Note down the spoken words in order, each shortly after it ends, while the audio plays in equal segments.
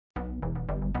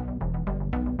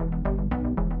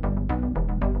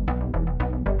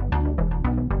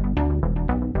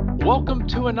Welcome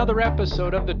to another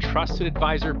episode of the Trusted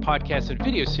Advisor podcast and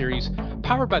video series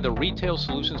powered by the Retail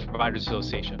Solutions Providers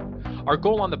Association. Our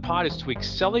goal on the pod is to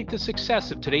accelerate the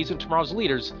success of today's and tomorrow's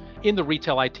leaders in the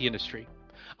retail IT industry.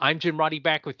 I'm Jim Roddy,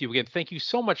 back with you again. Thank you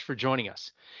so much for joining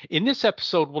us. In this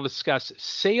episode, we'll discuss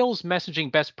sales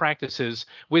messaging best practices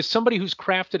with somebody who's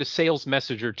crafted a sales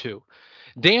message or two.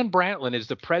 Dan Brattland is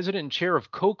the president and chair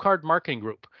of COCARD Marketing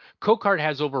Group. COCARD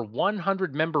has over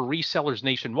 100 member resellers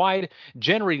nationwide,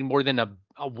 generating more than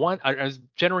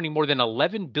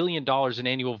 $11 billion in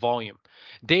annual volume.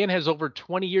 Dan has over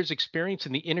 20 years experience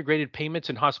in the integrated payments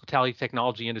and hospitality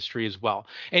technology industry as well.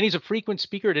 And he's a frequent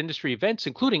speaker at industry events,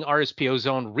 including RSPA's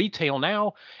own Retail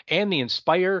Now and the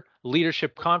Inspire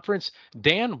Leadership Conference.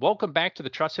 Dan, welcome back to the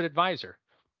Trusted Advisor.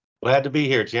 Glad to be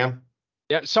here, Jim.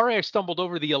 Yeah, sorry I stumbled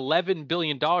over the $11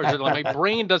 billion. My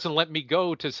brain doesn't let me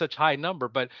go to such high number,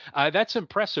 but that's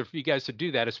impressive for you guys to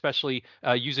do that, especially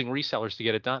using resellers to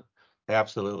get it done.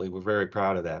 Absolutely. We're very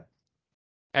proud of that.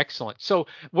 Excellent. So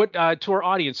what to our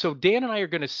audience, so Dan and I are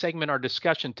going to segment our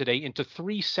discussion today into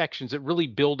three sections that really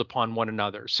build upon one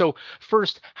another. So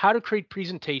first, how to create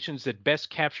presentations that best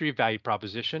capture your value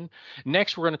proposition.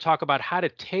 Next, we're going to talk about how to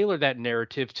tailor that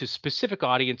narrative to specific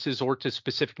audiences or to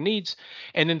specific needs.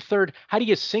 And then third, how do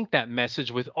you sync that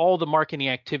message with all the marketing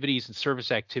activities and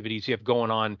service activities you have going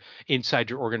on inside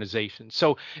your organization?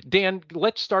 So Dan,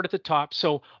 let's start at the top.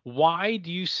 So why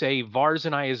do you say VARs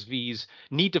and ISVs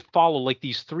need to follow like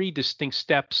these three distinct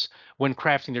steps when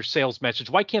crafting their sales message?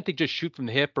 Why can't they just shoot from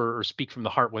the hip or speak from the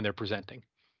heart when they're presenting?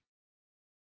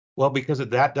 Well, because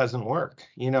that doesn't work.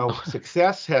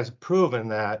 Success has proven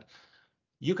that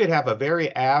you could have a very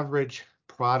average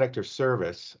product or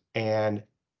service and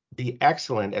be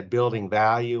excellent at building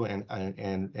value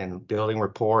and building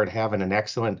rapport and having an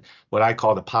excellent, what I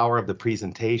call the power of the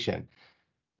presentation,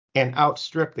 and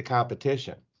outstrip the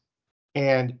competition.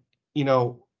 And,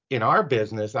 in our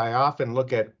business, I often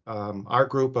look at our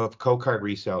group of COCARD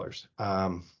resellers.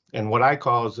 And what I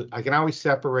call is I can always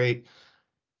separate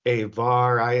a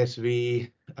VAR,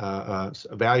 ISV, a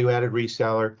value-added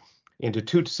reseller into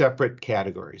two separate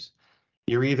categories.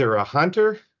 You're either a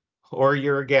hunter or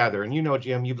you're a gatherer. And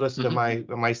Jim, you've listened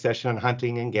to my session on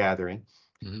hunting and gathering.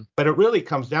 Mm-hmm. But it really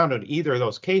comes down to, in either of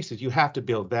those cases, you have to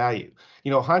build value.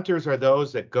 Hunters are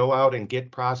those that go out and get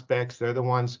prospects. They're the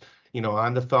ones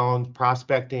on the phone,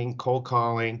 prospecting, cold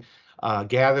calling.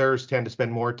 Gatherers tend to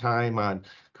spend more time on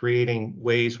creating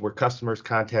ways where customers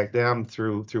contact them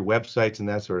through websites and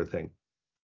that sort of thing.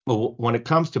 But when it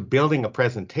comes to building a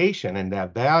presentation and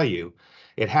that value,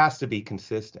 it has to be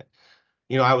consistent.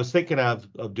 I was thinking of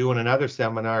doing another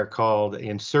seminar called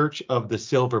In Search of the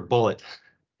Silver Bullet.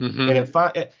 Mm-hmm. And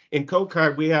in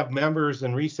COCARD, we have members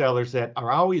and resellers that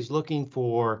are always looking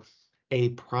for a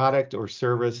product or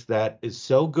service that is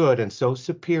so good and so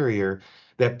superior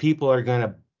that people are going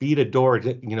to beat a door,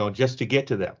 just to get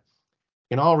to them.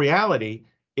 In all reality,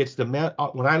 it's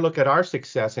when I look at our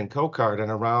success in COCARD and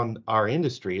around our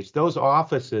industry, it's those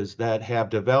offices that have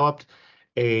developed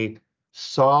a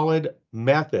solid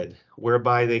method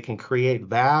whereby they can create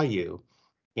value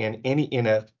in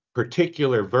a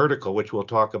particular vertical, which we'll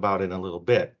talk about in a little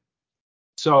bit.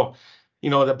 So,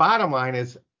 the bottom line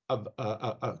is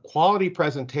a quality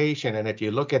presentation. And if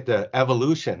you look at the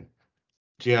evolution,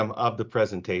 Jim, of the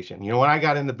presentation, when I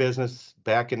got in the business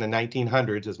back in the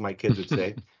 1900s, as my kids would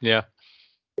say, yeah,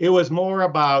 it was more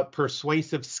about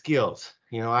persuasive skills.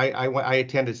 I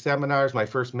attended seminars. My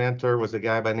first mentor was a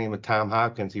guy by the name of Tom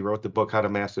Hopkins. He wrote the book, How to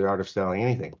Master the Art of Selling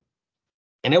Anything.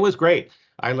 And it was great.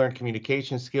 I learned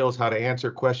communication skills, how to answer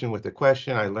a question with a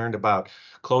question. I learned about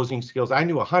closing skills. I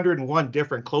knew 101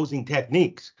 different closing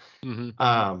techniques.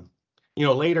 Mm-hmm.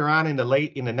 Later on in the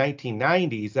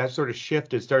 1990s, that sort of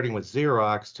shifted, starting with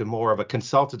Xerox, to more of a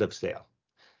consultative sale.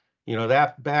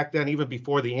 That back then, even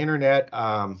before the internet,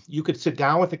 you could sit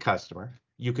down with a customer,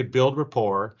 you could build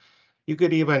rapport, you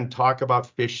could even talk about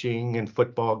fishing and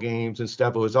football games and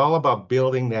stuff. It was all about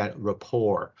building that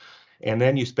rapport. And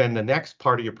then you spend the next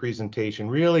part of your presentation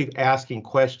really asking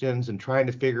questions and trying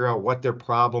to figure out what their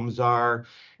problems are.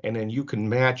 And then you can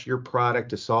match your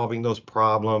product to solving those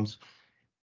problems.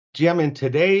 Jim, in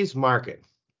today's market,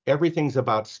 everything's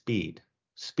about speed.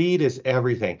 Speed is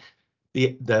everything.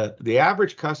 The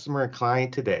average customer and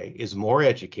client today is more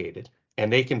educated,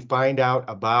 and they can find out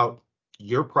about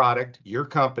your product, your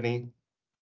company.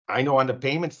 I know on the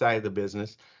payment side of the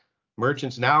business,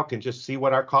 merchants now can just see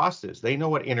what our cost is. They know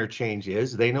what interchange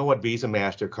is. They know what Visa,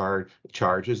 MasterCard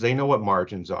charges. They know what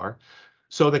margins are.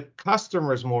 So the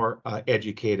customer is more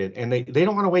educated, and they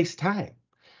don't want to waste time.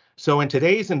 So in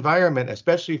today's environment,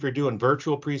 especially if you're doing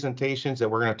virtual presentations that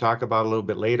we're going to talk about a little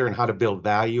bit later and how to build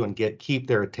value and keep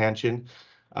their attention,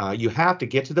 you have to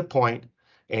get to the point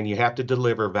and you have to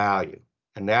deliver value.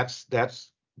 And that's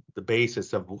the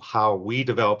basis of how we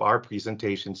develop our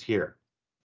presentations here.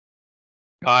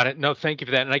 Got it. No, thank you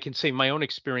for that. And I can say my own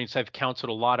experience, I've counseled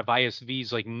a lot of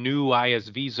ISVs, like new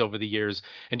ISVs over the years.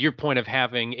 And to your point of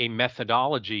having a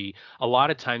methodology, a lot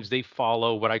of times they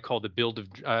follow what I call the field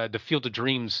of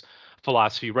dreams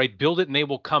philosophy, right? Build it and they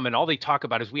will come. And all they talk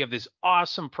about is we have this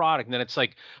awesome product. And then it's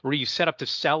like, were you set up to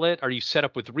sell it? Are you set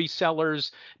up with resellers?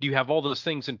 Do you have all those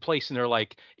things in place? And they're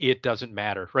like, it doesn't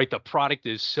matter, right? The product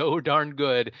is so darn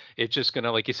good. It's just going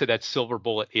to, like you said, that silver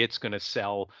bullet, it's going to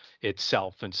sell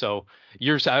itself. And so,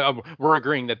 we're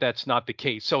agreeing that that's not the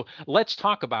case. So let's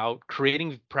talk about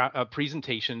creating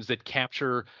presentations that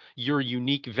capture your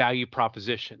unique value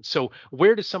proposition. So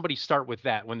where does somebody start with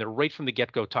that when they're right from the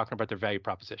get-go talking about their value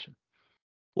proposition?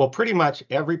 Well, pretty much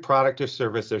every product or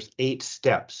service, there's 8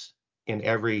 steps in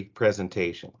every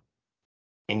presentation.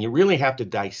 And you really have to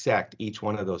dissect each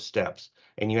one of those steps.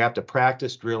 And you have to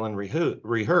practice, drill, and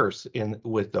rehearse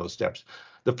with those steps.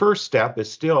 The first step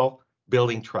is still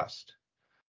building trust.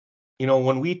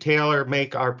 When we tailor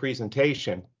make our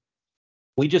presentation,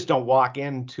 we just don't walk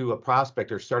into a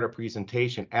prospect or start a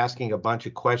presentation asking a bunch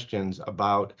of questions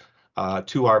about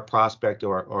to our prospect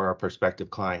or our prospective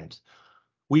clients.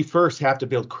 We first have to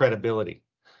build credibility.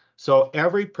 So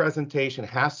every presentation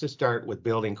has to start with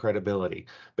building credibility,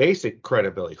 basic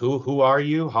credibility. Who are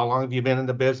you? How long have you been in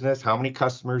the business? How many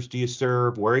customers do you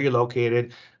serve? Where are you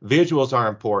located? Visuals are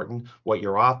important.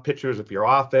 Pictures of your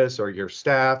office or your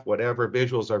staff, whatever,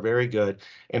 visuals are very good.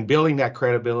 And building that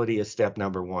credibility is step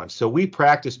number 1. So we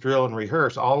practice, drill, and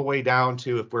rehearse all the way down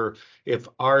to if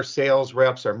our sales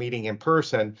reps are meeting in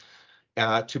person,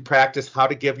 to practice how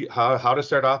to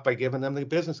start off by giving them the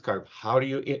business card. How do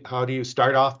you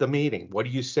start off the meeting? What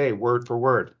do you say word for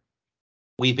word?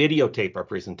 We videotape our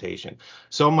presentation.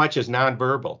 So much is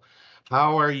nonverbal.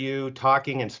 How are you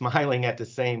talking and smiling at the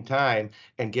same time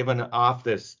and giving off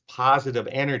this positive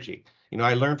energy?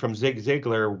 I learned from Zig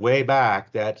Ziglar way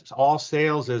back that all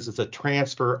sales is a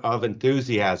transfer of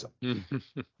enthusiasm.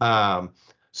 Um,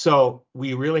 so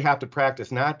we really have to practice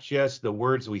not just the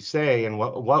words we say and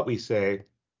what we say,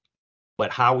 but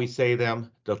how we say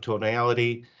them, the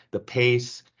tonality, the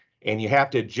pace, and you have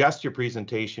to adjust your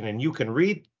presentation. And you can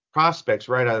read prospects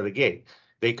right out of the gate.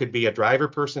 They could be a driver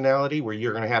personality where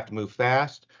you're going to have to move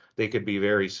fast. They could be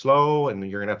very slow and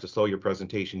you're going to have to slow your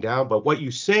presentation down. But what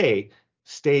you say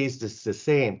stays the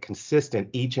same, consistent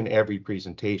each and every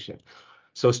presentation.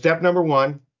 So step number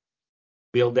 1,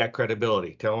 build that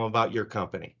credibility. Tell them about your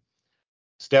company.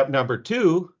 Step number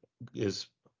 2 is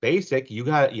basic. You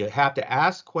have to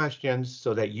ask questions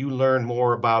so that you learn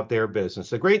more about their business.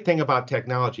 The great thing about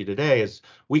technology today is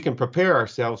we can prepare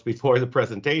ourselves before the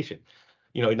presentation.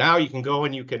 Now you can go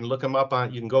and you can look them up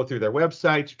you can go through their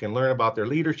websites, you can learn about their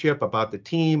leadership, about the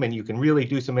team, and you can really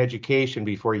do some education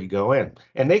before you go in.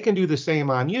 And they can do the same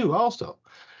on you also.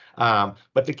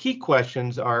 But the key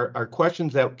questions are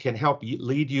questions that can help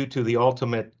lead you to the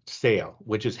ultimate sale,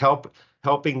 which is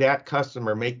helping that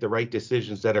customer make the right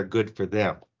decisions that are good for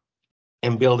them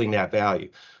and building that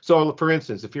value. So for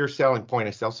instance, if you're selling point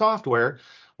of sale software,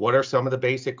 what are some of the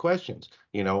basic questions?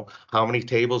 How many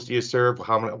tables do you serve?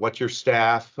 What's your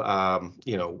staff?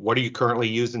 What are you currently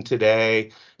using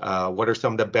today? What are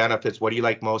some of the benefits? What do you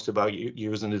like most about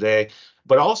using today?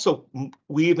 But also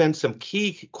weave in some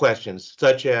key questions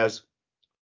such as,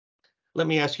 let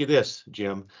me ask you this,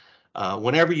 Jim.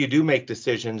 Whenever you do make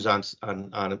decisions on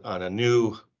a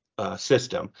new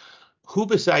system, who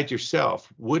besides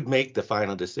yourself would make the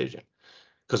final decision?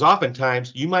 Because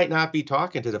oftentimes you might not be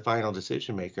talking to the final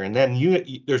decision maker, and then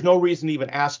there's no reason to even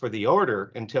ask for the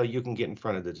order until you can get in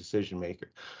front of the decision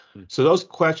maker. So those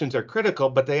questions are critical,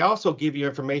 but they also give you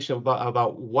information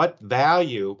about what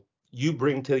value you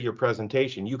bring to your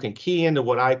presentation. You can key into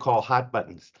what I call hot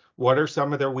buttons. What are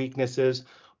some of their weaknesses?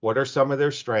 What are some of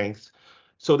their strengths?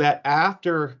 So that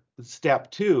after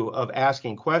step 2 of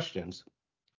asking questions,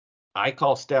 I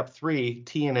call step 3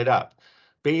 teeing it up,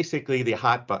 basically the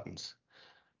hot buttons.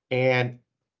 And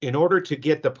in order to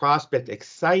get the prospect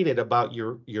excited about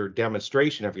your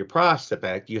demonstration of your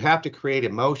prospect, you have to create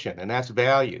emotion, and that's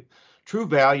value. True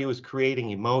value is creating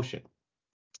emotion.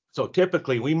 So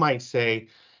typically we might say,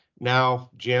 now,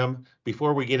 Jim,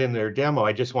 before we get into their demo,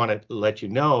 I just want to let you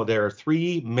know there are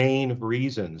 3 main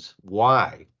reasons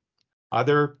why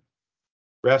other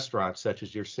restaurants such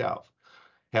as yourself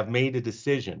have made a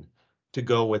decision to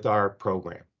go with our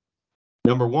program.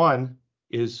 Number 1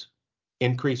 is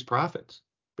increased profits.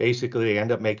 Basically, they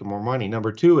end up making more money.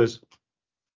 Number two is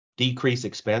decrease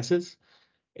expenses.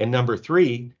 And number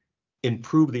three,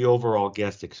 improve the overall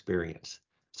guest experience.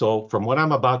 So from what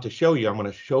I'm about to show you, I'm going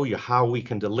to show you how we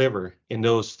can deliver in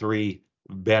those three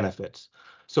benefits.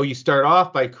 So you start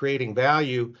off by creating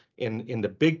value in the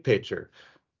big picture.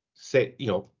 Say,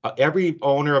 every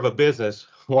owner of a business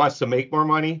wants to make more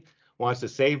money, wants to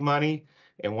save money,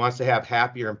 and wants to have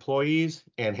happier employees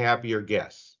and happier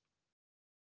guests.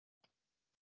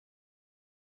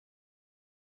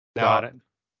 Got Now,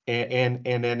 it.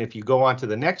 and then if you go on to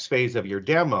the next phase of your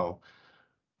demo,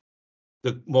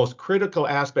 the most critical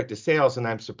aspect of sales, and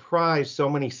I'm surprised so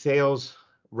many sales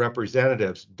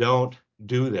representatives don't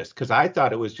do this, because I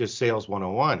thought it was just sales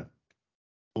 101.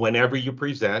 Whenever you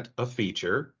present a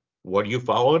feature, what do you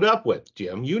follow it up with,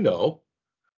 Jim? Don't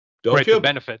Right. The you?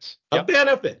 benefits. A Yep.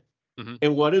 benefit. Hmm.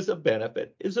 And what is a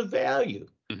benefit? Is a value.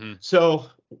 Hmm. So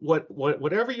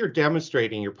whatever you're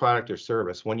demonstrating your product or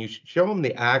service, when you show them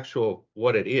the actual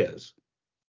what it is,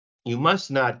 you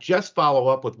must not just follow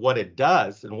up with what it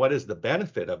does and what is the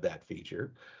benefit of that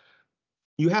feature.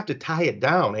 You have to tie it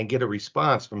down and get a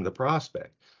response from the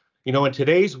prospect. In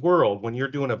today's world, when you're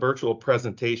doing a virtual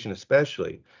presentation,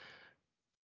 especially,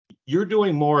 you're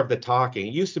doing more of the talking.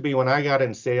 It used to be when I got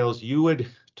in sales, you would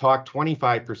talk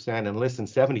 25% and listen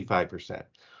 75%.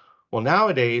 Well,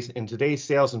 nowadays, in today's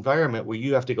sales environment where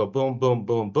you have to go boom, boom,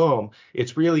 boom, boom,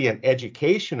 it's really an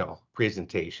educational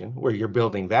presentation where you're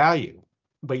building value,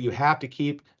 but you have to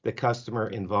keep the customer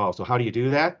involved. So how do you do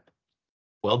that?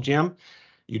 Well, Jim,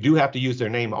 you do have to use their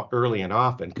name early and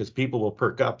often, because people will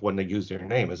perk up when they use their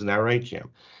name. Isn't that right,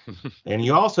 Jim? And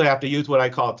you also have to use what I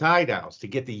call tie downs to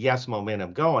get the yes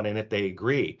momentum going, and if they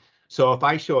agree. So if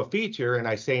I show a feature and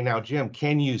I say, now, Jim,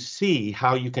 can you see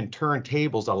how you can turn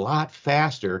tables a lot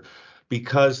faster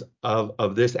because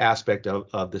of this aspect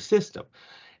of the system?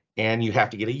 And you have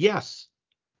to get a yes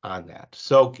on that.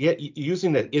 So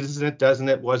using the isn't it, doesn't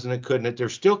it, wasn't it, couldn't it.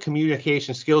 There's still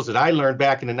communication skills that I learned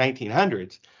back in the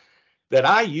 1900s that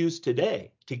I use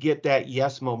today to get that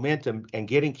yes momentum and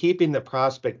keeping the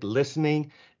prospect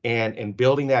listening and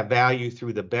building that value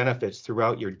through the benefits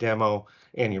throughout your demo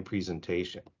and your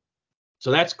presentation. So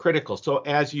that's critical. So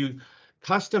as you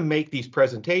custom make these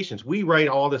presentations, we write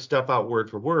all this stuff out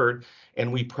word for word,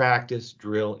 and we practice,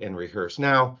 drill, and rehearse.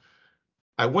 Now,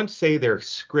 I wouldn't say they're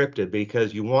scripted,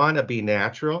 because you want to be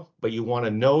natural, but you want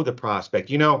to know the prospect.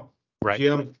 Right.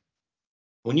 Jim,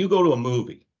 when you go to a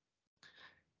movie,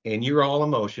 and you're all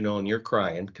emotional and you're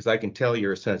crying, because I can tell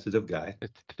you're a sensitive guy.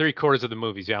 It's 3/4 of the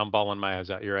movies. Yeah, I'm bawling my eyes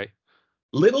out. You're right.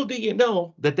 Little do you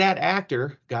know that that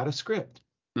actor got a script,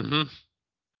 Hmm.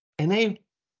 and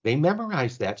they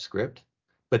memorized that script,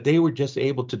 but they were just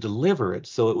able to deliver it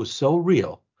so it was so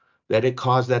real that it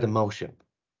caused that emotion.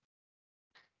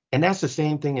 And that's the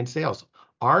same thing in sales.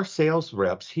 Our sales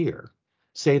reps here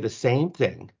say the same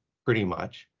thing pretty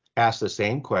much, ask the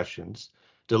same questions,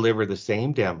 deliver the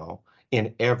same demo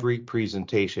in every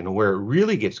presentation. And where it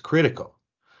really gets critical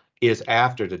is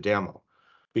after the demo.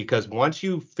 Because once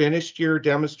you've finished your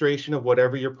demonstration of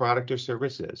whatever your product or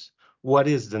service is, what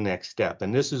is the next step?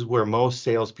 And this is where most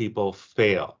salespeople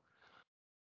fail.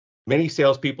 Many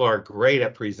salespeople are great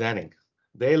at presenting.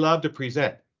 They love to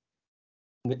present.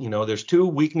 There's two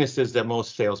weaknesses that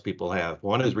most salespeople have.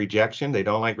 One is rejection. They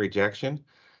don't like rejection.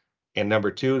 And number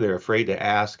two, they're afraid to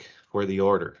ask for the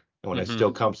order when it Hmm.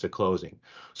 still comes to closing.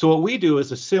 So what we do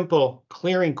is a simple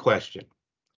clearing question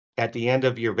at the end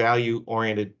of your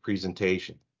value-oriented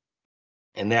presentation.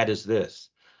 And that is this.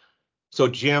 So,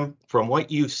 Jim, from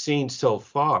what you've seen so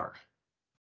far,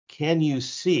 can you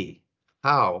see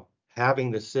how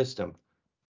having the system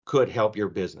could help your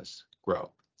business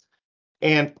grow?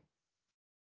 And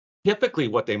typically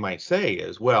what they might say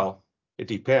is, well, it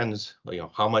depends,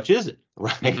 how much is it, Hmm.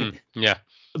 right? Yeah.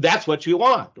 That's what you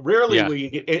want. Rarely Yeah. will you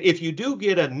get, if you do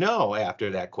get a no after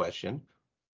that question,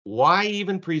 why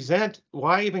even present?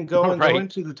 Why even go Right.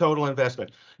 into the total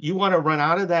investment? You want to run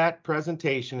out of that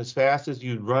presentation as fast as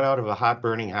you'd run out of a hot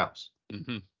burning house.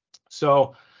 Hmm.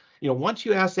 So, once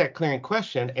you ask that clearing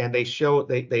question and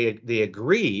they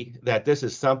agree that this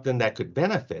is something that could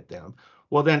benefit them,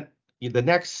 well, then the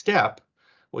next step,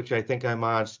 which I think I'm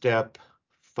on step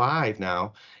 5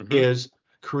 now, Hmm. is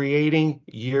creating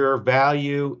your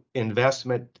value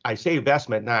investment. I say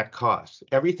investment, not cost.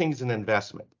 Everything's an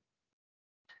investment.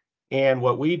 And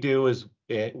what we do is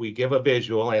we give a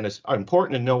visual, and it's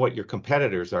important to know what your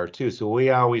competitors are too. So we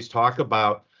always talk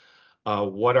about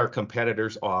what our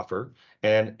competitors offer.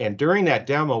 And during that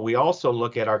demo, we also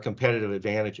look at our competitive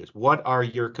advantages. What are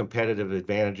your competitive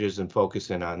advantages, and focus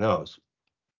in on those?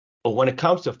 But when it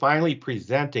comes to finally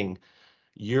presenting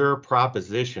your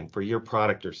proposition for your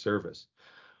product or service.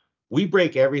 We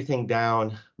break everything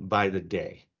down by the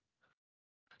day.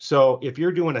 So if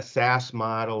you're doing a SaaS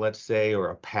model, let's say,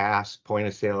 or a PaaS, point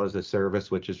of sale as a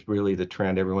service, which is really the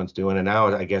trend everyone's doing, and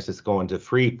now I guess it's going to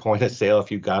free point of sale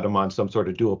if you got them on some sort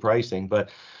of dual pricing.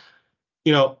 But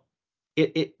you know,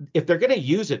 if they're going to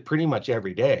use it pretty much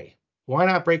every day, why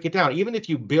not break it down? Even if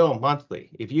you bill monthly,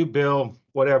 if you bill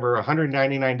whatever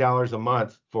 $199 a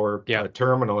month for Yeah. a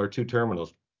terminal or two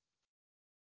terminals,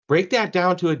 break that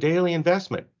down to a daily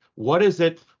investment. What is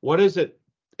it? What is it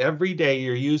every day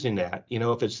you're using that? You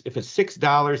know, if it's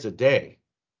 $6 a day,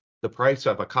 the price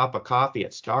of a cup of coffee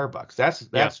at Starbucks, Yeah.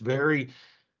 that's very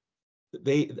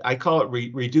I call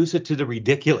it reduce it to the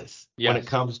ridiculous when it Yes.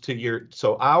 comes to your.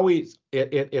 So always,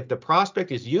 if the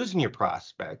prospect is using your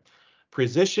prospect,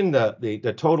 position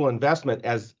the total investment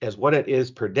as what it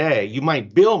is per day. You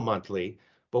might bill monthly,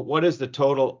 but what is the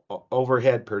total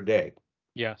overhead per day?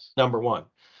 Yes. Number one.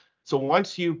 So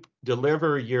once you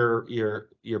deliver your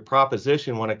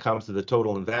proposition when it comes to the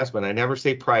total investment, I never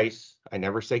say price, I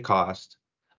never say cost,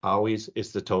 always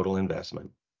it's the total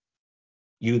investment.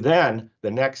 You then, the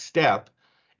next step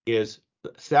is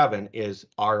 7 is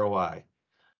ROI.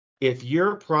 If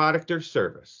your product or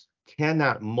service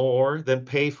cannot more than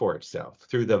pay for itself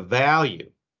through the value,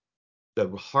 the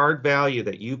hard value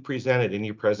that you presented in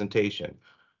your presentation,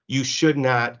 you should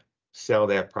not sell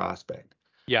that prospect.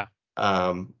 Yeah.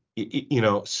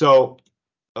 So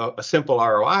a simple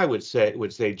ROI would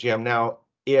say, Jim, now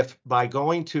if by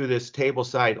going to this table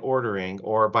side ordering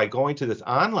or by going to this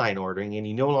online ordering and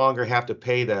you no longer have to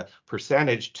pay the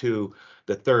percentage to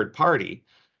the third party,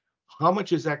 how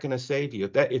much is that going to save you?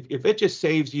 If it just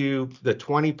saves you the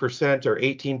 20% or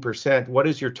 18%, what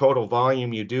is your total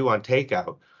volume you do on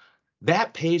takeout?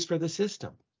 That pays for the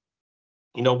system.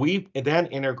 We then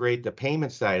integrate the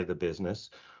payment side of the business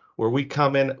where we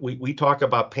come in, we talk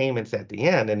about payments at the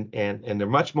end, and they're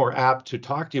much more apt to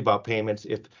talk to you about payments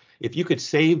if you could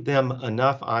save them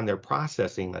enough on their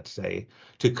processing, let's say,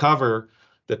 to cover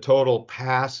the total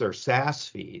PaaS or SaaS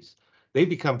fees. They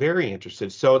become very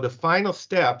interested. So the final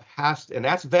step and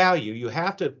that's value. You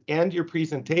have to end your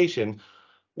presentation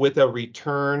with a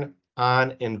return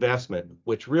on investment,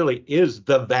 which really is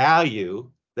the value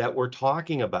that we're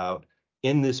talking about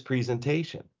in this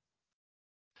presentation.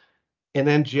 And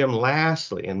then, Jim,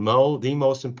 lastly, and the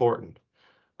most important,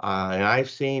 and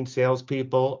I've seen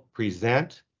salespeople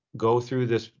go through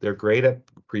this. They're great at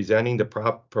presenting the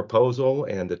proposal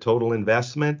and the total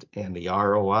investment and the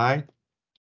ROI.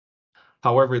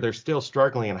 However, they're still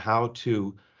struggling on how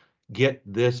to get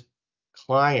this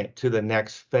client to the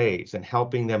next phase and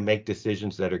helping them make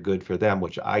decisions that are good for them,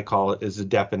 which I call it is the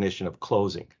definition of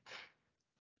closing.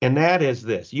 And that is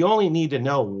this: you only need to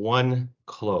know one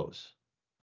close,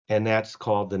 and that's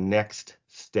called the next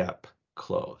step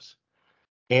close.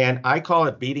 And I call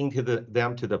it beating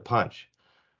them to the punch.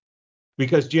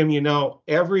 Because, Jim,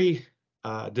 every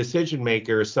decision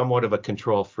maker is somewhat of a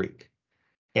control freak.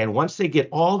 And once they get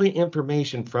all the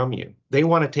information from you, they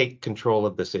want to take control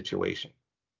of the situation.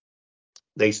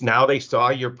 They saw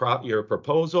your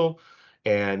proposal,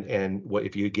 and what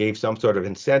if you gave some sort of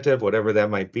incentive, whatever that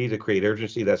might be, to create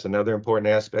urgency. That's another important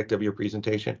aspect of your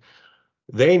presentation.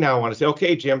 They now want to say,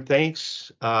 okay, Jim,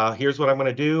 thanks. Here's what I'm going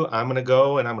to do. I'm going to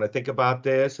go and I'm going to think about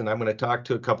this, and I'm going to talk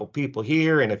to a couple people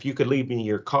here. And if you could leave me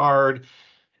your card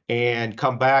and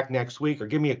come back next week or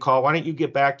give me a call, why don't you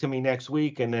get back to me next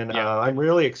week? And then Yeah. I'm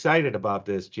really excited about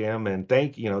this, Jim, and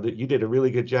thank you. That you did a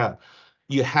really good job.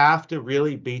 You have to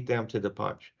really beat them to the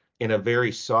punch in a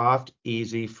very soft,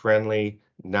 easy, friendly,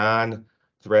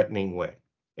 non-threatening way.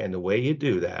 And the way you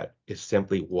do that is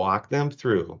simply walk them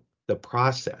through the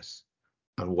process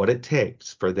on what it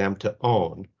takes for them to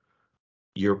own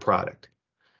your product.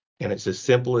 And it's as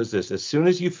simple as this. As soon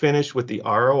as you finish with the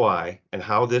ROI and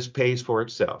how this pays for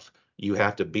itself, you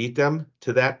have to beat them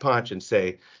to that punch and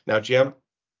say, now, Jim,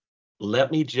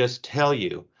 let me just tell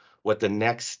you what the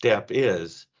next step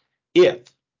is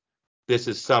if this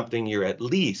is something you're at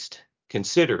least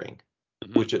considering,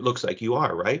 Mm-hmm. which it looks like you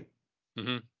are, right?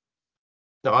 Mm-hmm.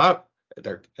 Now,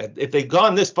 if they've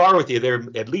gone this far with you, they're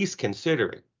at least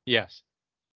considering. Yes.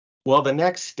 Well, the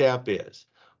next step is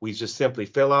we just simply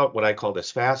fill out what I call this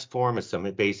fast form. It's some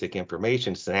basic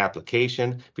information. It's an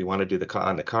application. If we want to do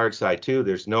on the card side too,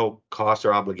 there's no cost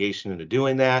or obligation into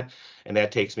doing that. And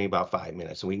that takes me about 5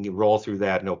 minutes. And we can roll through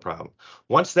that, no problem.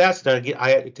 Once that's done,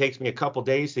 it takes me a couple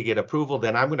days to get approval.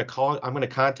 Then I'm going to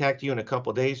contact you in a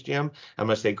couple days, Jim. I'm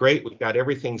going to say, great, we've got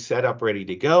everything set up, ready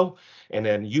to go. And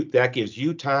then that gives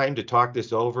you time to talk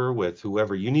this over with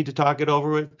whoever you need to talk it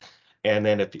over with. And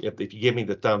then if you give me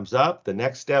the thumbs up, the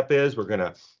next step is we're going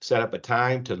to set up a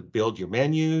time to build your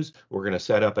menus. We're going to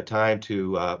set up a time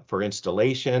for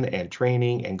installation and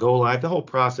training and go live. The whole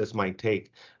process might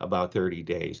take about 30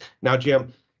 days. Now,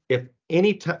 Jim, if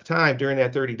any time during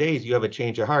that 30 days you have a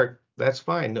change of heart, that's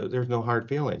fine. No, there's no hard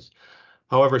feelings.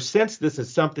 However, since this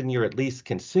is something you're at least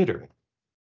considering,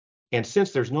 and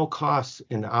since there's no cost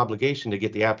and obligation to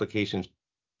get the application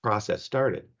process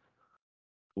started,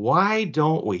 why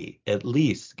don't we at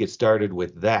least get started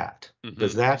with that? Hmm.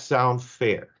 Does that sound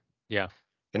fair? Yeah.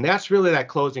 And that's really that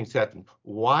closing sentence.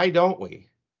 Why don't we?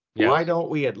 Why Yes. don't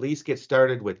we at least get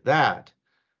started with that?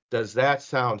 Does that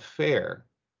sound fair?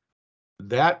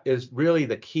 That is really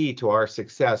the key to our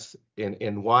success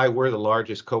in why we're the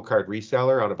largest COCARD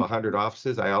reseller out of 100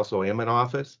 offices. I also am an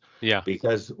office Yeah.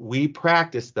 because we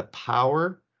practice the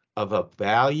power of a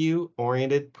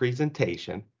value-oriented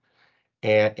presentation,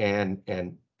 and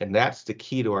that's the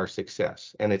key to our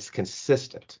success, and it's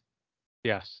consistent.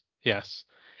 Yes, yes.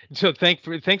 So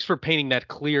thanks for painting that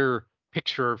clear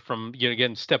picture from,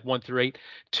 again, step 1 through 8.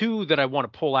 Two that I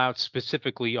want to pull out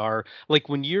specifically are like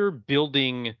when you're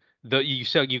building you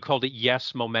said you called it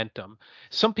yes momentum.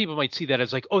 Some people might see that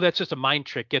as like, oh, that's just a mind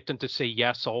trick, get them to say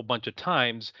yes a whole bunch of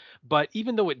times. But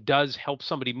even though it does help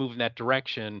somebody move in that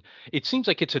direction, it seems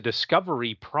like it's a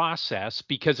discovery process,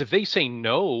 because if they say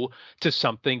no to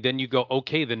something, then you go,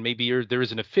 okay, then maybe there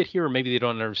isn't a fit here, or maybe they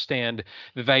don't understand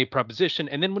the value proposition.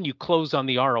 And then when you close on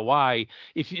the ROI,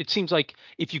 if it seems like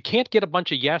if you can't get a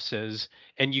bunch of yeses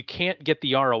and you can't get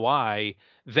the ROI,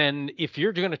 then if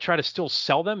you're going to try to still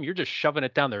sell them, you're just shoving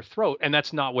it down their throat. And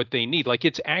that's not what they need. Like,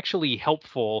 it's actually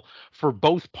helpful for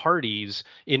both parties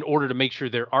in order to make sure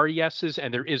there are yeses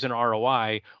and there is an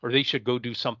ROI, or they should go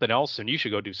do something else and you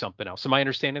should go do something else. Am I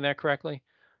understanding that correctly?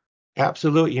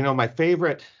 Absolutely. My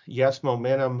favorite yes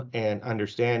momentum and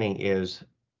understanding is,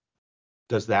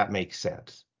 does that make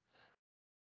sense?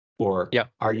 Or Yeah.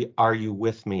 are you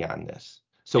with me on this?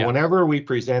 So Yeah. whenever we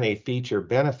present a feature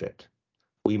benefit,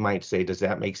 we might say, does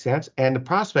that make sense? And the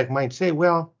prospect might say,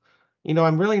 well,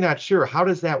 I'm really not sure. How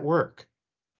does that work?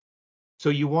 So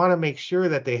you want to make sure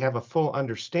that they have a full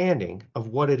understanding of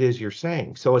what it is you're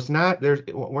saying. So it's no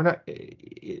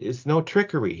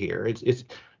trickery here. It's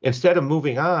instead of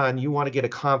moving on, you want to get a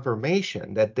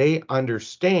confirmation that they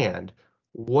understand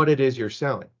what it is you're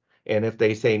selling. And if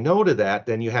they say no to that,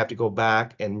 then you have to go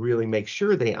back and really make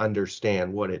sure they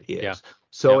understand what it Yeah. is.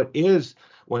 So Yeah. it is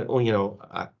when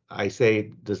I say,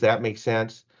 does that make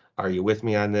sense? Are you with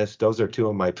me on this? Those are two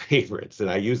of my favorites, and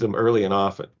I use them early and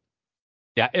often.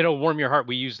 Yeah, it'll warm your heart.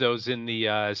 We use those in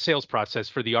the sales process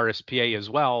for the RSPA as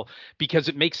well, because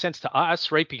it makes sense to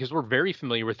us, right? Because we're very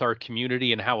familiar with our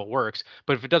community and how it works.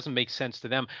 But if it doesn't make sense to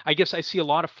them, I guess I see a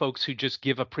lot of folks who just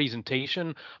give a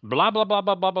presentation, blah, blah, blah,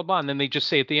 blah, blah, blah, blah. And then they just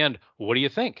say at the end, what do you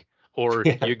think? Or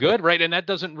Yeah. you good, right? And that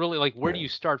doesn't really, like, where do Yeah. you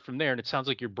start from there? And it sounds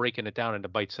like you're breaking it down into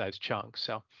bite-sized chunks.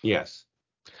 So, Yes.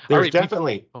 all There's right,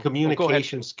 definitely oh, go ahead.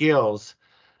 communication skills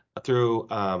through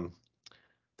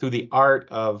through the art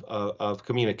of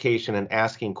communication and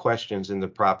asking questions in the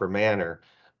proper manner,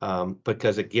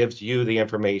 because it gives you the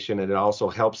information and it also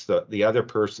helps the other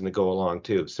person to go along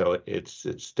too. So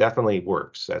it's definitely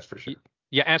works. That's for Y- sure.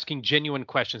 Yeah, asking genuine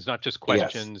questions, not just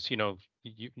Yes. questions.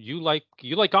 You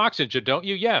like oxygen, don't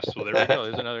you? Yes. Well, there we go.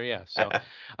 There's another yes. So,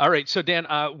 all right. So Dan,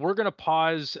 we're gonna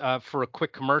pause for a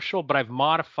quick commercial, but I've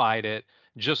modified it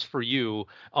just for you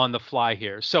on the fly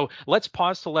here. So let's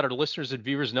pause to let our listeners and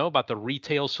viewers know about the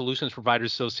Retail Solutions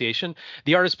Providers Association.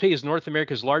 The RSP is North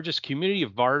America's largest community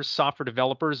of VARs, software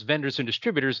developers, vendors, and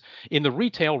distributors in the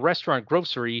retail, restaurant,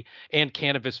 grocery, and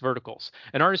cannabis verticals.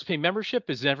 An RSP membership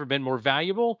has never been more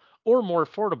valuable or more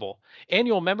affordable.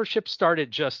 Annual memberships start at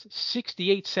just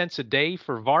 68 cents a day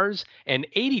for VARs and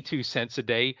 82 cents a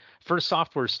day for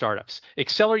software startups.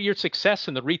 Accelerate your success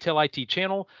in the retail IT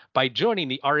channel by joining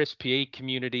the RSPA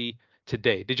community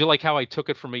today. Did you like how I took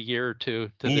it from a year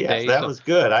to the Yes, day? that So was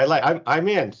good. I'm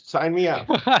in. Sign me up.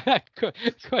 good,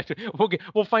 good.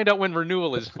 We'll find out when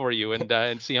renewal is for you,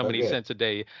 and see how many Okay. cents a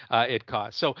day it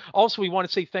costs. So also we want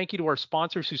to say thank you to our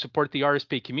sponsors who support the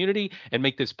RSP community and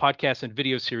make this podcast and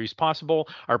video series possible.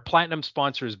 Our platinum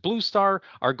sponsor is Blue Star.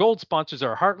 Our gold sponsors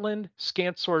are Heartland,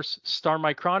 ScanSource, Star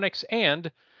Micronics,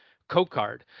 and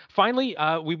COCARD. Finally,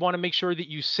 we want to make sure that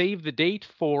you save the date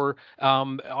for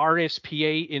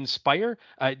RSPA Inspire,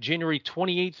 January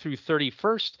 28th through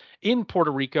 31st in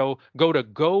Puerto Rico. Go to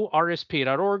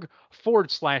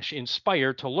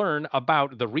gorspa.org/inspire to learn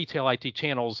about the Retail IT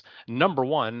Channel's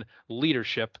 #1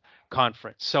 leadership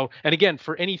conference. So, and again,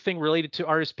 for anything related to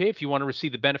RSPA, if you want to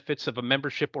receive the benefits of a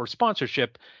membership or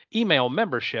sponsorship, email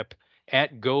membership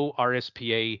at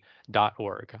gorspa.org.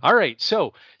 All right.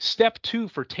 So step two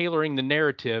for tailoring the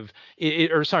narrative,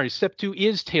 step two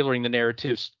is tailoring the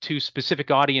narratives to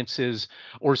specific audiences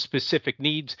or specific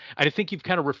needs. I think you've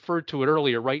kind of referred to it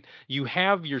earlier, right? You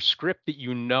have your script that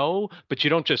you know, but you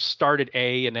don't just start at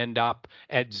A and end up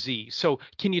at Z. So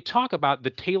can you talk about the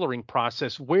tailoring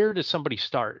process? Where does somebody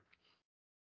start?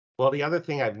 Well, the other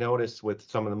thing I've noticed with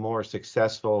some of the more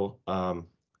successful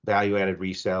value-added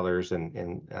resellers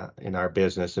in our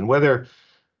business, and whether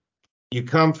you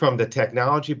come from the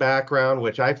technology background,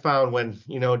 which I found when,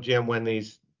 Jim, when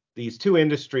these two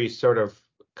industries sort of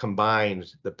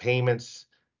combined, the payments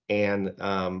and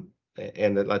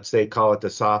let's say call it the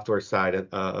software side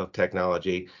of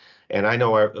technology. And I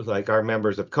know our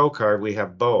members of COCARD, we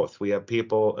have both. We have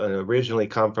people originally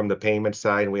come from the payment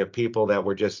side, and we have people that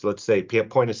were just, let's say,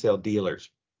 point of sale dealers.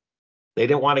 They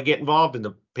didn't want to get involved in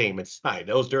the payment side.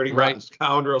 Those dirty, Right. rotten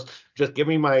scoundrels. Just give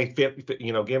me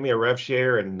give me a rev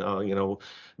share, and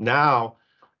now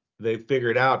they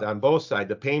figured out on both sides.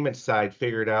 The payment side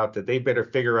figured out that they better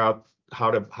figure out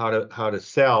how to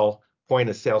sell point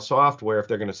of sale software if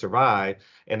they're going to survive,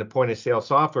 and the point of sale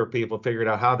software people figured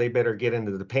out how they better get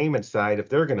into the payment side if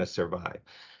they're going to survive.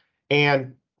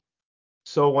 And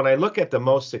so when I look at the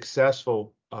most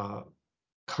successful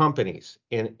companies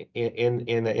in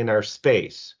our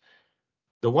space,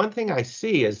 the one thing I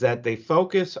see is that they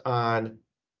focus on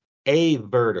a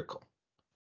vertical.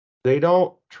 They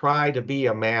don't try to be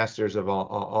a masters of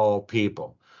all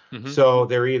people. Mm-hmm. So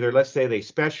they're either, let's say they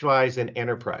specialize in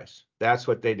enterprise. That's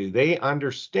what they do. They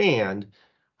understand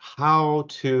how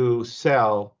to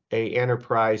sell a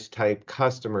enterprise type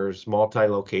customers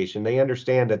multi-location. They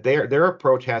understand that their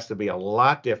approach has to be a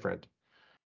lot different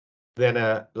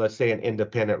than let's say an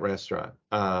independent restaurant.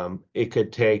 It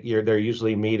could take they're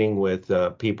usually meeting with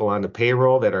people on the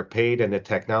payroll that are paid in the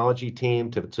technology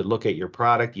team to look at your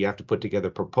product. You have to put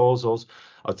together proposals.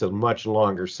 It's a much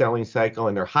longer selling cycle,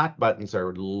 and their hot buttons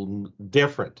are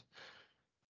different.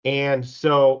 And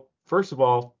so, first of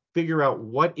all, figure out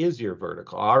what is your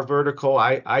vertical. Our vertical,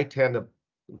 I tend to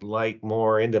like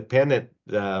more independent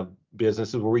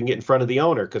businesses where we can get in front of the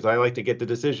owner, because I like to get the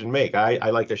decision make. I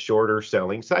like a shorter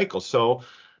selling cycle. So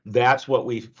that's what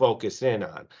we focus in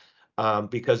on.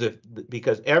 Because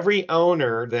every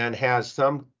owner then has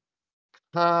some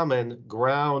common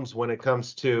grounds when it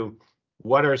comes to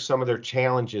what are some of their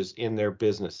challenges in their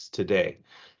business today.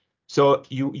 So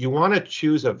you want to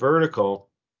choose a vertical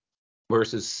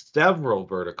versus several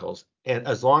verticals, and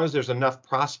as long as there's enough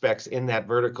prospects in that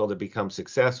vertical to become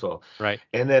successful. Right.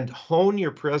 And then hone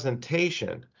your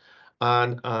presentation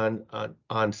on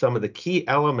some of the key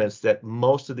elements that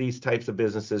most of these types of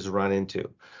businesses run into.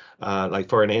 Like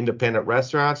for an independent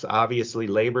restaurants, obviously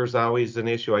labor is always an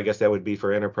issue. I guess that would be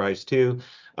for enterprise too.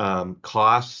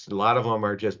 Costs, a lot of them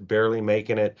are just barely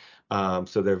making it,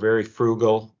 so they're very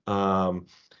frugal. So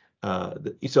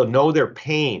know their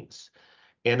pains,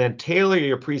 and then tailor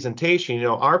your presentation.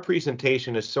 Our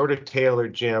presentation is sort of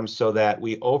tailored, Jim, so that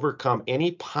we overcome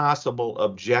any possible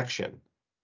objection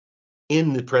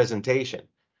in the presentation.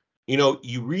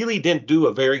 You really didn't do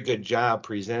a very good job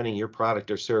presenting your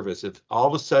product or service if all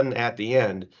of a sudden at the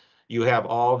end you have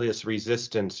all this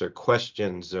resistance or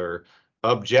questions or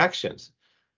objections.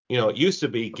 It used to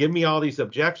be, give me all these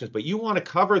objections, but you want to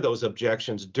cover those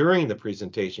objections during the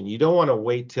presentation. You don't want to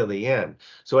wait till the end.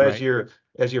 So as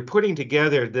Right. you're putting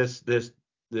together this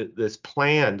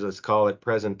plan, let's call it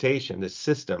presentation, this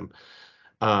system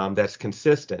that's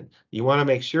consistent, you want to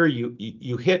make sure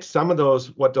you hit some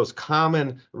of what those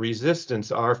common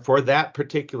resistance are for that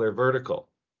particular vertical.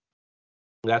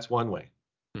 That's one way.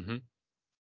 Mm-hmm.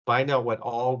 Find out what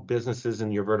all businesses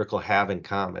in your vertical have in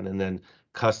common, and then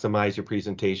customize your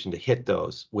presentation to hit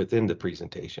those within the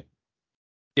presentation.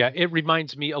 Yeah, it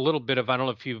reminds me a little bit of, I don't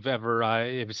know if you've ever,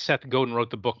 it was Seth Godin wrote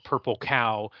the book Purple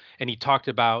Cow, and he talked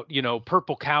about,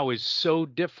 Purple Cow is so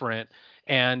different.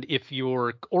 And if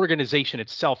your organization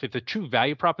itself, if the true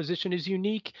value proposition is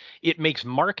unique, it makes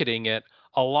marketing it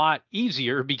a lot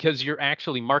easier, because you're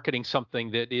actually marketing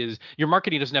something that is, your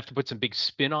marketing doesn't have to put some big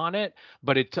spin on it,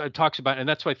 but it talks about, and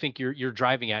that's what I think you're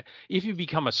driving at. If you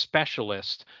become a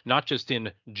specialist, not just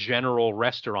in general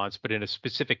restaurants, but in a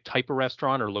specific type of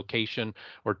restaurant or location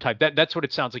or type, that's what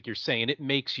it sounds like you're saying. It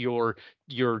makes you're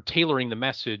tailoring the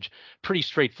message pretty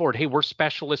straightforward. Hey, we're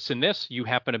specialists in this, you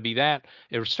happen to be that.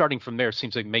 Starting from there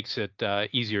seems like makes it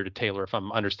easier to tailor, if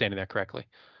I'm understanding that correctly.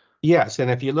 Yes, and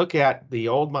if you look at the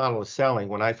old model of selling,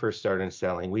 when I first started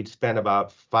selling, we'd spend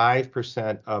about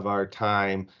 5% of our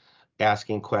time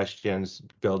asking questions,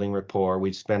 building rapport.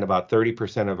 We'd spend about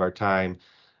 30% of our time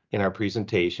in our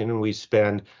presentation, and we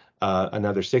spend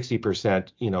another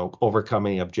 60%,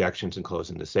 overcoming objections and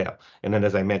closing the sale. And then,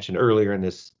 as I mentioned earlier in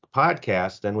this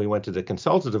podcast, then we went to the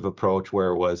consultative approach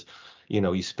where it was,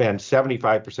 you spend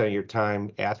 75% of your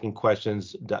time asking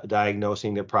questions,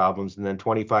 diagnosing their problems, and then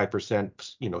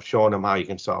 25%, showing them how you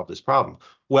can solve this problem.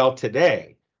 Well,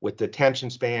 today, with the attention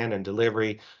span and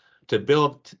delivery,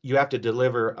 you have to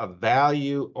deliver a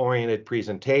value-oriented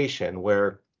presentation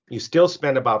where you still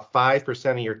spend about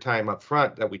 5% of your time up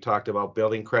front that we talked about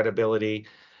building credibility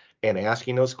and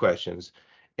asking those questions.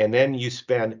 And then you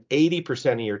spend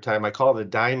 80% of your time, I call it a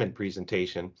diamond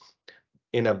presentation,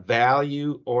 in a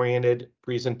value-oriented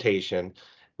presentation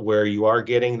where you are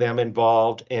getting them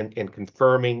involved and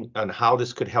confirming on how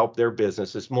this could help their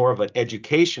business. It's more of an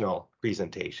educational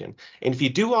presentation. And if you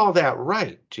do all that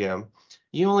right, Jim,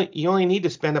 you only need to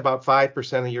spend about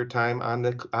 5% of your time on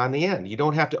the end. You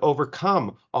don't have to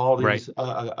overcome all Right. these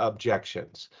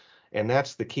objections. And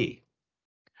that's the key.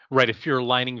 Right. If you're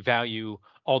aligning value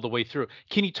all the way through.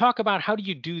 Can you talk about how do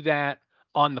you do that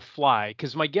on the fly?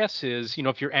 Because my guess is,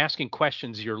 if you're asking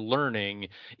questions, you're learning.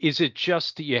 Is it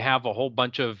just that you have a whole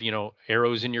bunch of,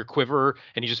 arrows in your quiver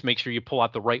and you just make sure you pull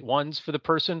out the right ones for the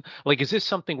person? Like, is this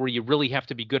something where you really have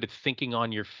to be good at thinking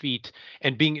on your feet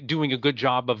and doing a good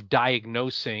job of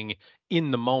diagnosing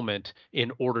in the moment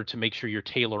in order to make sure you're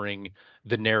tailoring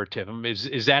the narrative?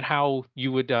 Is that how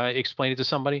you would explain it to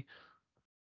somebody?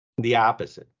 The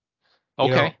opposite.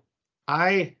 You Okay. know,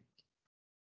 I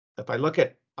if I look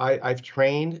at I've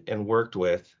trained and worked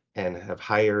with and have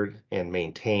hired and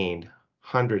maintained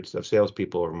hundreds of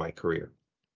salespeople over my career.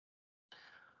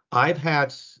 I've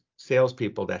had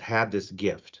salespeople that had this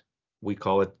gift. We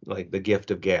call it like the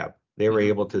gift of gab. They were Hmm.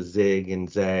 able to zig and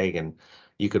zag, and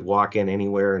you could walk in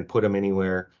anywhere and put them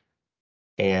anywhere,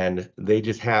 and they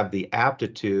just have the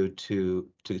aptitude to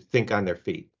think on their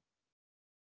feet.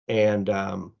 And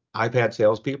I've had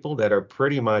salespeople that are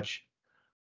pretty much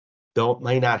don't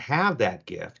may not have that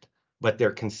gift, but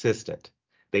they're consistent.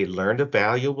 They learned a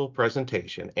valuable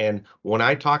presentation. And when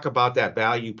I talk about that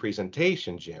value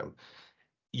presentation, Jim,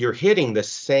 you're hitting the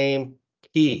same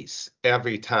keys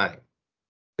every time.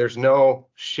 There's no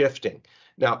shifting.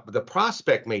 Now, the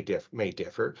prospect may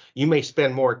differ. You may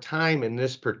spend more time in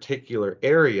this particular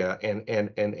area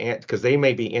and because they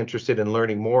may be interested in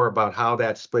learning more about how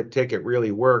that split ticket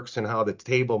really works and how the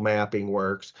table mapping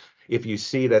works. If you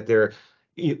see that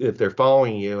if they're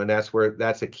following you, and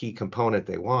that's a key component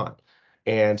they want.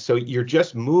 And so you're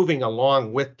just moving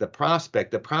along with the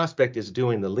prospect. The prospect is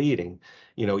doing the leading.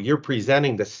 You're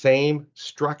presenting the same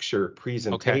structure Okay.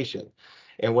 presentation.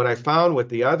 And what I found with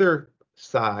the other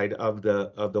side of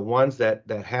the ones that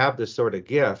have this sort of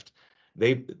gift,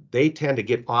 they tend to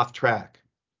get off track.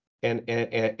 And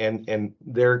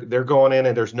they're going in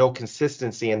and there's no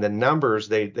consistency in the numbers.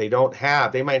 They don't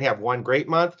have. They might have one great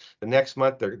month, the next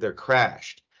month they're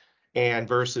crashed. And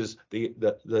versus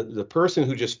the person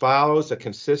who just follows a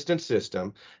consistent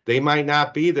system, they might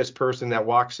not be this person that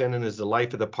walks in and is the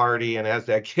life of the party and has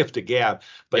that gift of gab,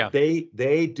 Yeah. but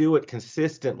they do it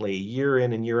consistently year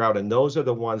in and year out, and those are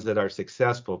the ones that are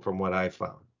successful from what I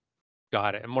found.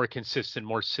 Got it. A more consistent,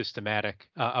 more systematic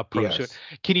approach to it.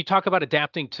 Yes. Can you talk about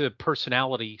adapting to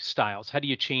personality styles? How do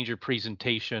you change your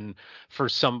presentation for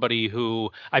somebody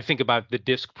who I think about the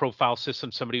disc profile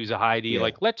system, somebody who's a high D, Yeah.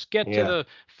 like, let's get to Yeah. the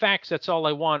facts, that's all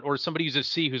I want, or somebody who's a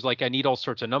C who's like, I need all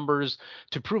sorts of numbers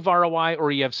to prove ROI,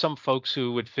 or you have some folks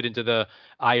who would fit into the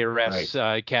IRS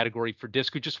Right. category for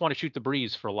disc who just want to shoot the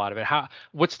breeze for a lot of it.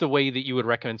 What's the way that you would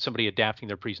recommend somebody adapting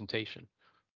their presentation?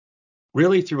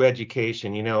 Really through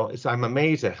education, I'm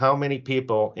amazed at how many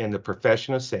people in the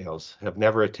profession of sales have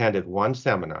never attended one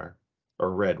seminar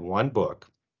or read one book.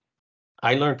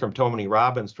 I learned from Tony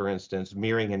Robbins, for instance,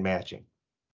 mirroring and matching.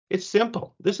 It's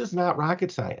simple. This is not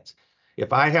rocket science.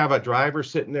 If I have a driver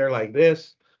sitting there like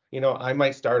this, I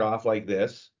might start off like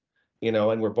this,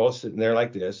 and we're both sitting there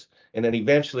like this. And then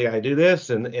eventually I do this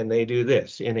and they do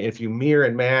this. And if you mirror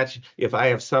and match, if I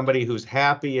have somebody who's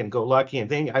happy and go lucky and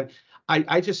thing,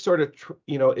 I just sort of,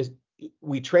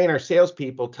 we train our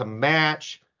salespeople to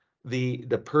match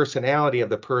the personality of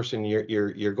the person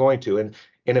you're going to. And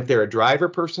if they're a driver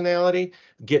personality,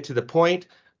 get to the point.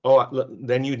 Oh,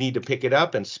 then you need to pick it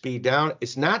up and speed down.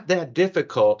 It's not that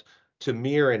difficult to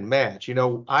mirror and match.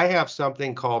 I have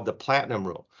something called the platinum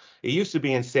rule. It used to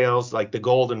be in sales like the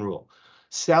golden rule.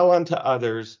 Sell unto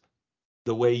others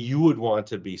the way you would want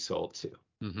to be sold to.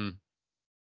 Hmm.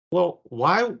 Well,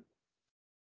 why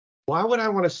would I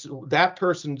want that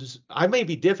person I may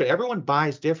be different. Everyone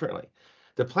buys differently.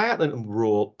 The platinum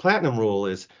rule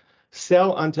is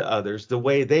sell unto others the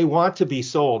way they want to be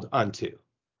sold unto.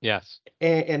 Yes.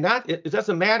 And not it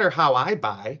doesn't matter how I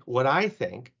buy, what I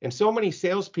think. And so many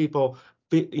salespeople,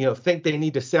 think they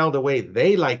need to sell the way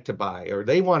they like to buy or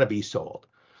they want to be sold.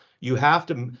 You have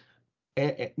to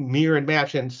mirror and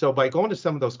match. And so by going to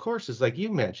some of those courses, like you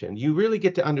mentioned, you really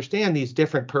get to understand these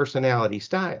different personality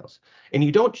styles. And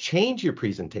you don't change your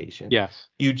presentation. Yes.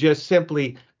 You just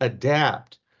simply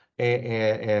adapt.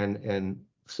 And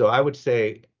so I would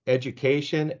say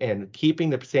education and keeping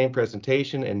the same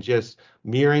presentation and just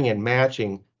mirroring and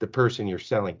matching the person you're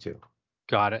selling to.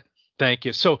 Got it. Thank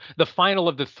you. So the final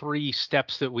of the three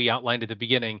steps that we outlined at the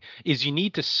beginning is you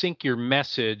need to sync your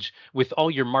message with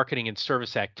all your marketing and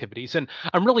service activities. And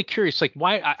I'm really curious, like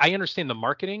why I understand the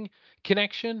marketing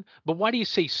connection, but why do you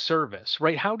say service,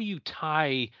 right? How do you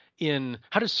tie in,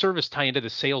 how does service tie into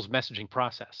the sales messaging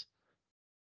process?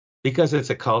 Because it's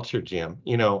a culture, Jim.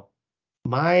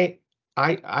 My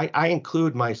I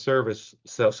include my service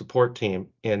support team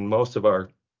in most of our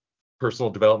personal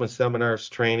development seminars,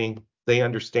 training. They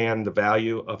understand the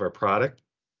value of our product,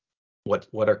 what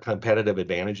our competitive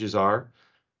advantages are,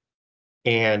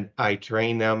 and I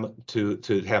train them to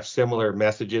have similar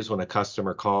messages when a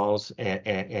customer calls. And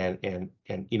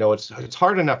it's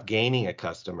hard enough gaining a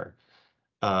customer,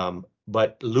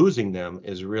 but losing them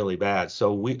is really bad.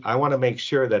 So I want to make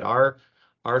sure that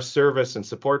our service and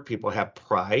support people have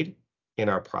pride in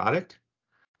our product.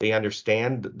 They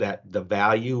understand that the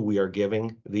value we are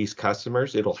giving these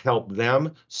customers, it'll help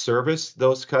them service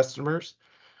those customers.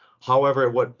 However,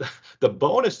 what the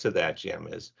bonus to that, Jim,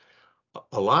 is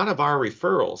a lot of our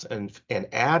referrals and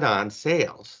add-on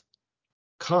sales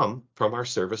come from our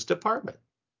service department.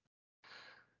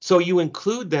 So you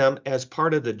include them as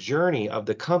part of the journey of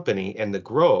the company and the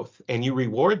growth, and you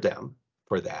reward them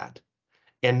for that.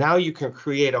 And now you can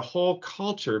create a whole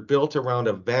culture built around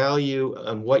a value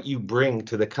and what you bring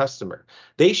to the customer.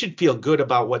 They should feel good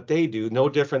about what they do, no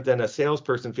different than a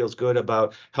salesperson feels good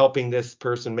about helping this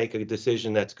person make a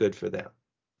decision that's good for them.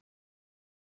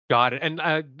 Got it. And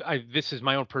this is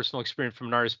my own personal experience from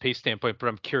an RSPA standpoint, but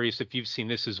I'm curious if you've seen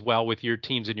this as well with your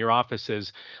teams in your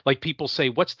offices. Like people say,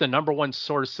 what's the number one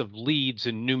source of leads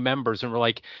and new members? And we're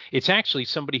like, it's actually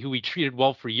somebody who we treated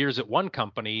well for years at one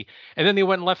company. And then they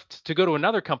went and left to go to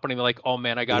another company. They're like, oh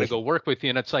man, I got to Yeah. go work with you.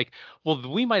 And it's like, well,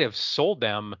 we might have sold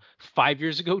them 5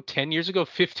 years ago, 10 years ago,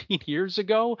 15 years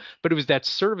ago, but it was that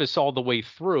service all the way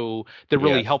through that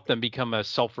really Yes. helped them become a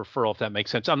self referral, if that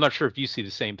makes sense. I'm not sure if you see the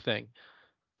same thing.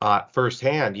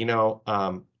 Firsthand,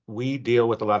 we deal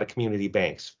with a lot of community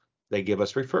banks. They give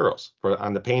us referrals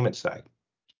on the payment side.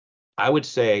 I would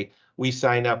say we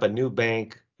sign up a new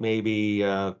bank, maybe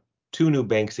two new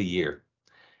banks a year.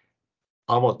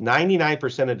 Almost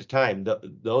 99% of the time,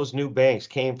 those new banks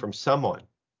came from someone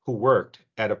who worked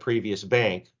at a previous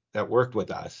bank that worked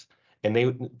with us. And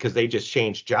because they just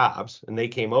changed jobs and they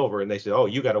came over and they said, oh,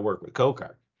 you got to work with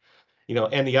COCARD.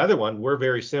 And the other one, we're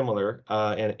very similar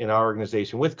in our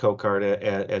organization with COCARD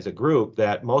as a group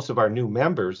that most of our new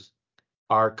members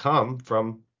come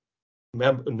from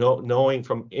knowing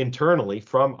from internally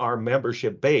from our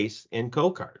membership base in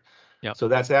COCARD. Yeah. So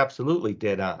that's absolutely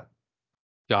dead on.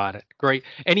 Got it. Great.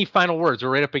 Any final words?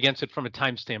 We're right up against it from a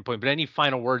time standpoint, but any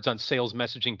final words on sales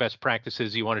messaging best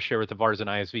practices you want to share with the VARs and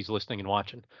ISVs listening and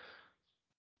watching?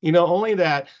 Only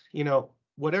that,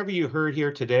 whatever you heard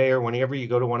here today, or whenever you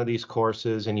go to one of these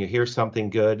courses and you hear something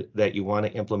good that you want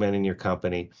to implement in your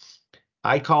company,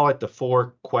 I call it the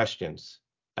four questions.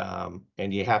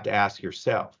 And you have to ask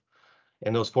yourself.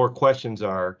 And those four questions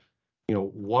are,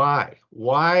 why?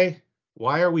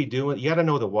 Why are we doing? You got to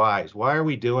know the whys. Why are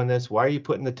we doing this? Why are you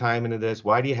putting the time into this?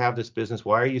 Why do you have this business?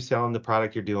 Why are you selling the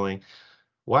product you're doing?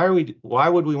 Why would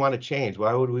we want to change?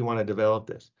 Why would we want to develop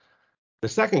this? The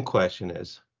second question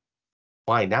is,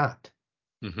 why not?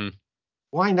 Hmm.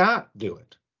 Why not do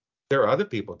it? There are other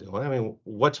people doing it. I mean,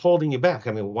 what's holding you back?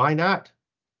 I mean, why not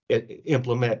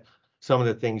implement some of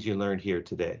the things you learned here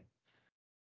today?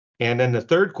 And then the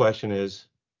third question is,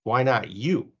 why not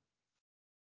you?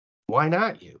 Why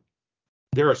not you?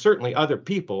 There are certainly other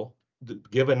people,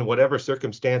 given whatever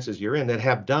circumstances you're in, that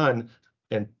have done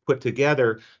and put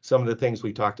together some of the things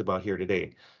we talked about here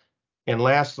today. And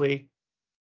lastly,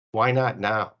 why not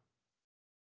now?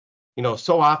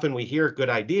 So often we hear good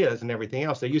ideas and everything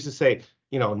else. They used to say,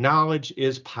 knowledge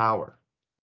is power.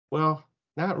 Well,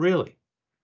 not really.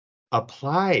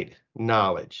 Applied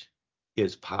knowledge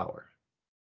is power.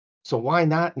 So why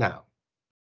not now?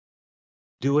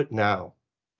 Do it now.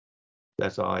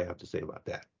 That's all I have to say about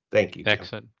that. Thank you, Jim.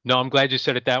 Excellent. No, I'm glad you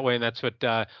said it that way. And that's what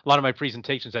a lot of my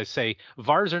presentations I say.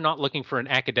 VARs are not looking for an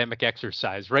academic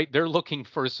exercise, right? They're looking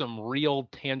for some real,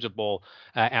 tangible,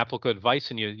 applicable advice.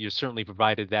 And you certainly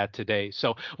provided that today.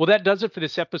 So, well, that does it for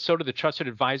this episode of The Trusted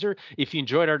Advisor. If you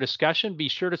enjoyed our discussion, be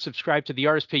sure to subscribe to the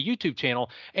RSPA YouTube channel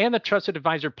and the Trusted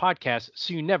Advisor podcast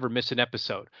so you never miss an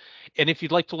episode. And if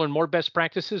you'd like to learn more best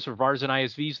practices for VARs and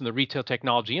ISVs in the retail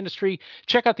technology industry,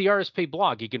 check out the RSPA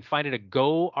blog. You can find it at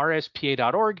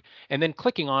gorspa.org and then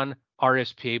clicking on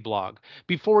RSPA blog.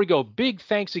 Before we go, big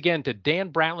thanks again to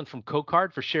Dan Brattland from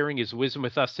COCARD for sharing his wisdom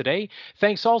with us today.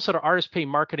 Thanks also to RSPA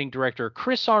Marketing Director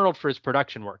Chris Arnold for his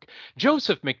production work,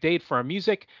 Joseph McDade for our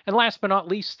music, and last but not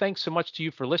least, thanks so much to you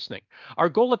for listening. Our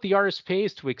goal at the RSPA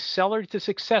is to accelerate the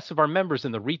success of our members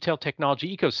in the retail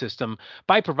technology ecosystem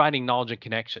by providing knowledge and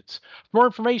connections. For more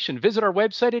information, visit our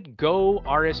website at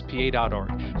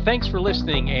gorspa.org. Thanks for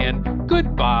listening, and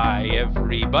goodbye,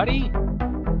 everybody.